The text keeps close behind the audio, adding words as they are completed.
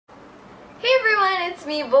Hey everyone, it's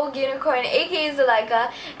me, Vogue.Unicorn, aka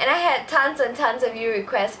Zoeva, and I had tons and tons of you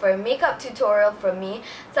requests for a makeup tutorial from me,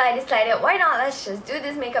 so I decided why not let's just do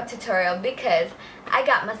this makeup tutorial because I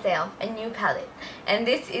got myself a new palette. And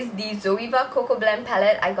this is the Zoeva Cocoa Blend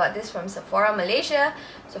palette. I got this from Sephora Malaysia.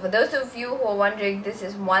 So for those of you who are wondering, this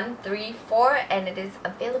is 134 and it is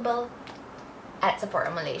available at Sephora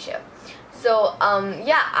Malaysia. So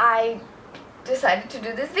yeah, I decided to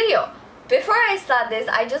do this video. Before I start this,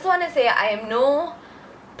 I just want to say I am no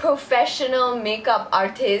professional makeup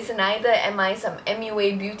artist, neither am I some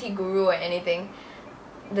MUA beauty guru or anything.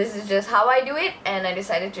 This is just how I do it and I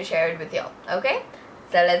decided to share it with y'all, okay?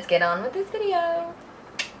 So let's get on with this video.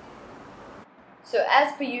 So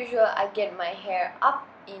as per usual, I get my hair up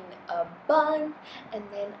in a bun and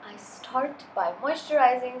then I start by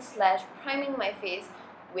moisturizing / priming my face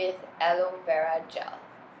with Aloe Vera Gel.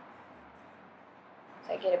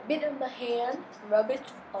 So I get a bit of my hand, rub it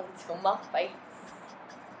onto my face.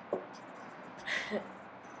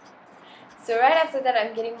 So right after that,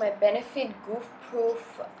 I'm getting my Benefit Goof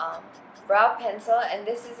Proof brow pencil, and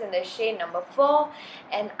this is in the shade number 4,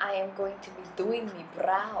 and I am going to be doing my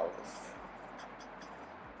brows.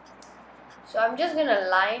 So I'm just going to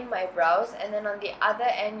line my brows, and then on the other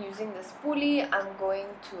end, using the spoolie, I'm going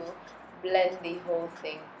to blend the whole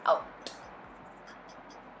thing out.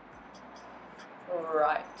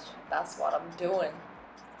 Right, that's what I'm doing.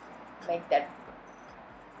 Make the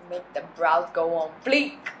brows go on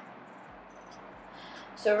fleek.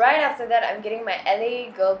 So right after that, I'm getting my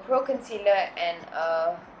LA Girl Pro Concealer and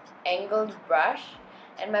a angled brush,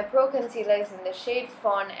 and my Pro Concealer is in the shade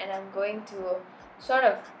Fawn, and I'm going to sort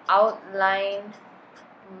of outline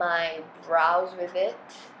my brows with it,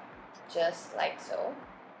 just like so.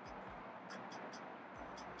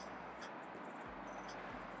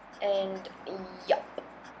 And yup,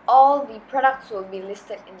 all the products will be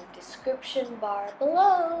listed in the description bar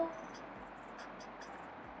below.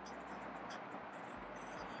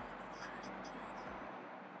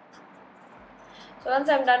 So once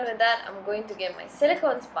I'm done with that, I'm going to get my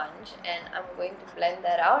silicone sponge and I'm going to blend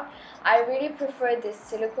that out. I really prefer this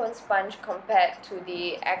silicone sponge compared to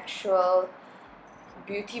the actual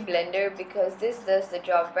beauty blender because this does the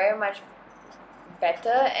job very much better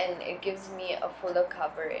and it gives me a fuller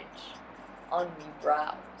coverage on my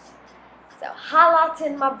brows. So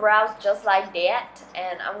highlighting my brows just like that,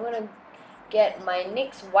 and I'm gonna get my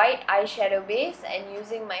NYX white eyeshadow base, and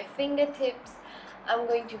using my fingertips I'm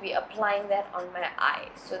going to be applying that on my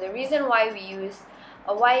eyes. So the reason why we use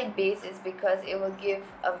a white base is because it will give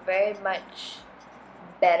a very much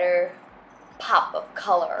better pop of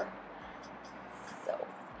color. So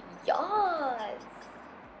yes.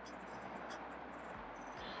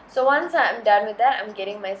 So once I'm done with that, I'm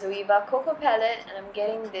getting my Zoeva Cocoa palette and I'm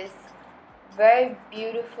getting this very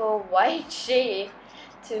beautiful white shade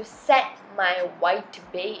to set my white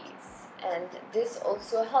base. And this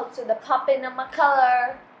also helps with the popping of my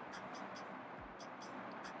color.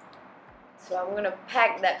 So I'm going to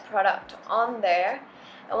pack that product on there.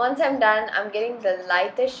 And once I'm done, I'm getting the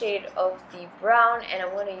lighter shade of the brown and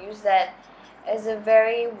I'm going to use that as a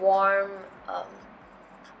very warm,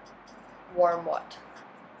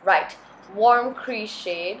 warm crease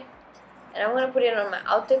shade, and I'm going to put it on my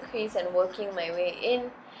outer crease and working my way in.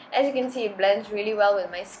 As you can see, it blends really well with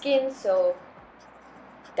my skin, so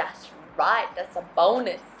that's right, that's a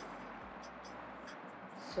bonus.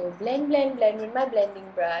 So blend, blend, blend with my blending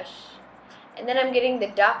brush, and then I'm getting the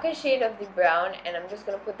darker shade of the brown and I'm just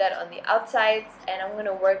going to put that on the outsides, and I'm going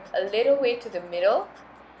to work a little way to the middle,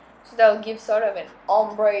 so that will give sort of an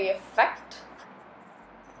ombre effect.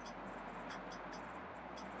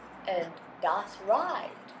 And that's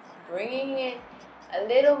right, bringing it a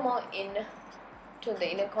little more in to the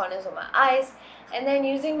inner corners of my eyes, and then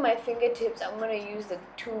using my fingertips I'm going to use the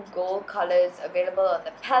 2 gold colors available on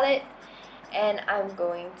the palette, and I'm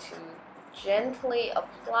going to gently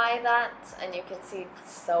apply that, and you can see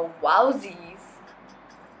it's so wowsies.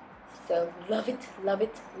 So love it, love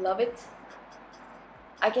it, love it.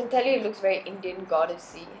 I can tell you it looks very Indian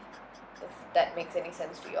goddessy, if that makes any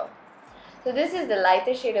sense to you all. So this is the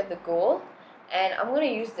lighter shade of the gold, and I'm going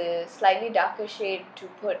to use the slightly darker shade to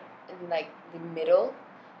put in like the middle,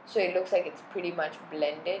 so it looks like it's pretty much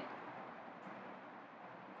blended.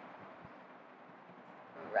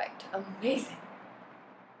 Right, amazing.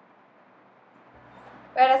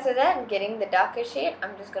 Right after that, I'm getting the darker shade.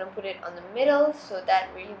 I'm just going to put it on the middle, so that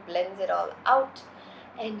really blends it all out,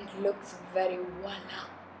 and it looks very voila.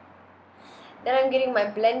 Then I'm getting my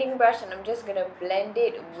blending brush and I'm just going to blend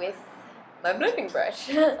it with my blending brush.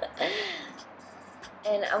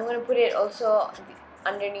 And I'm going to put it also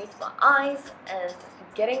underneath my eyes, and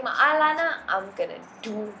getting my eyeliner, I'm gonna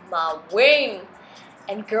do my wing.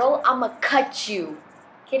 And girl, I'ma cut you.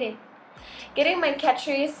 Kidding. Getting my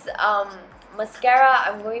Catrice mascara,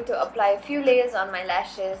 I'm going to apply a few layers on my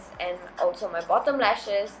lashes and also my bottom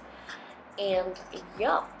lashes. And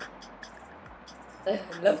yeah,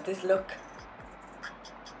 love this look.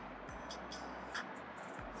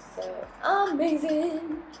 So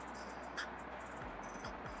amazing.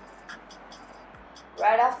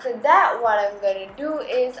 Right after that, what I'm going to do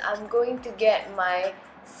is I'm going to get my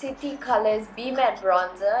City Colors Be Matte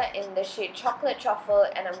Bronzer in the shade Chocolate Truffle,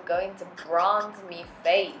 and I'm going to bronze me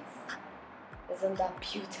face. Isn't that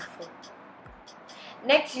beautiful?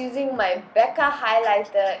 Next, using my BECCA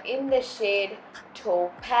highlighter in the shade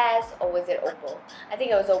Topaz, or was it Opal? I think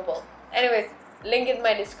it was Opal. Anyways, link in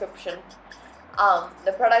my description.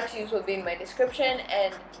 The products used will be in my description,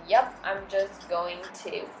 and yep, I'm just going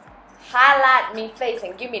to highlight me face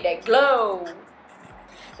and give me that glow.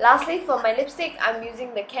 Lastly, for my lipstick, I'm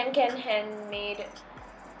using the CanCansHandmade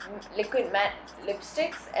liquid matte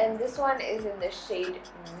lipsticks, and this one is in the shade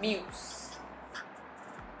Muse.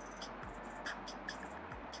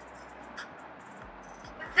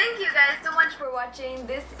 Thank you guys so much for watching.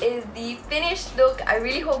 This is the finished look. I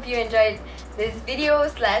really hope you enjoyed this video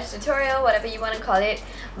slash tutorial, whatever you want to call it.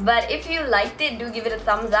 But if you liked it, do give it a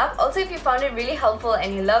thumbs up. Also, if you found it really helpful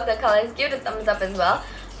and you love the colors, give it a thumbs up as well.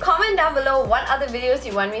 Comment down below what other videos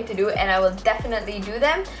you want me to do, and I will definitely do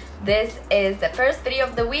them. This is the first video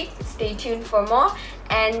of the week. Stay tuned for more.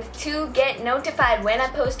 And to get notified when I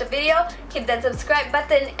post a video, hit that subscribe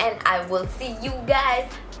button, and I will see you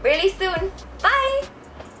guys really soon. Bye!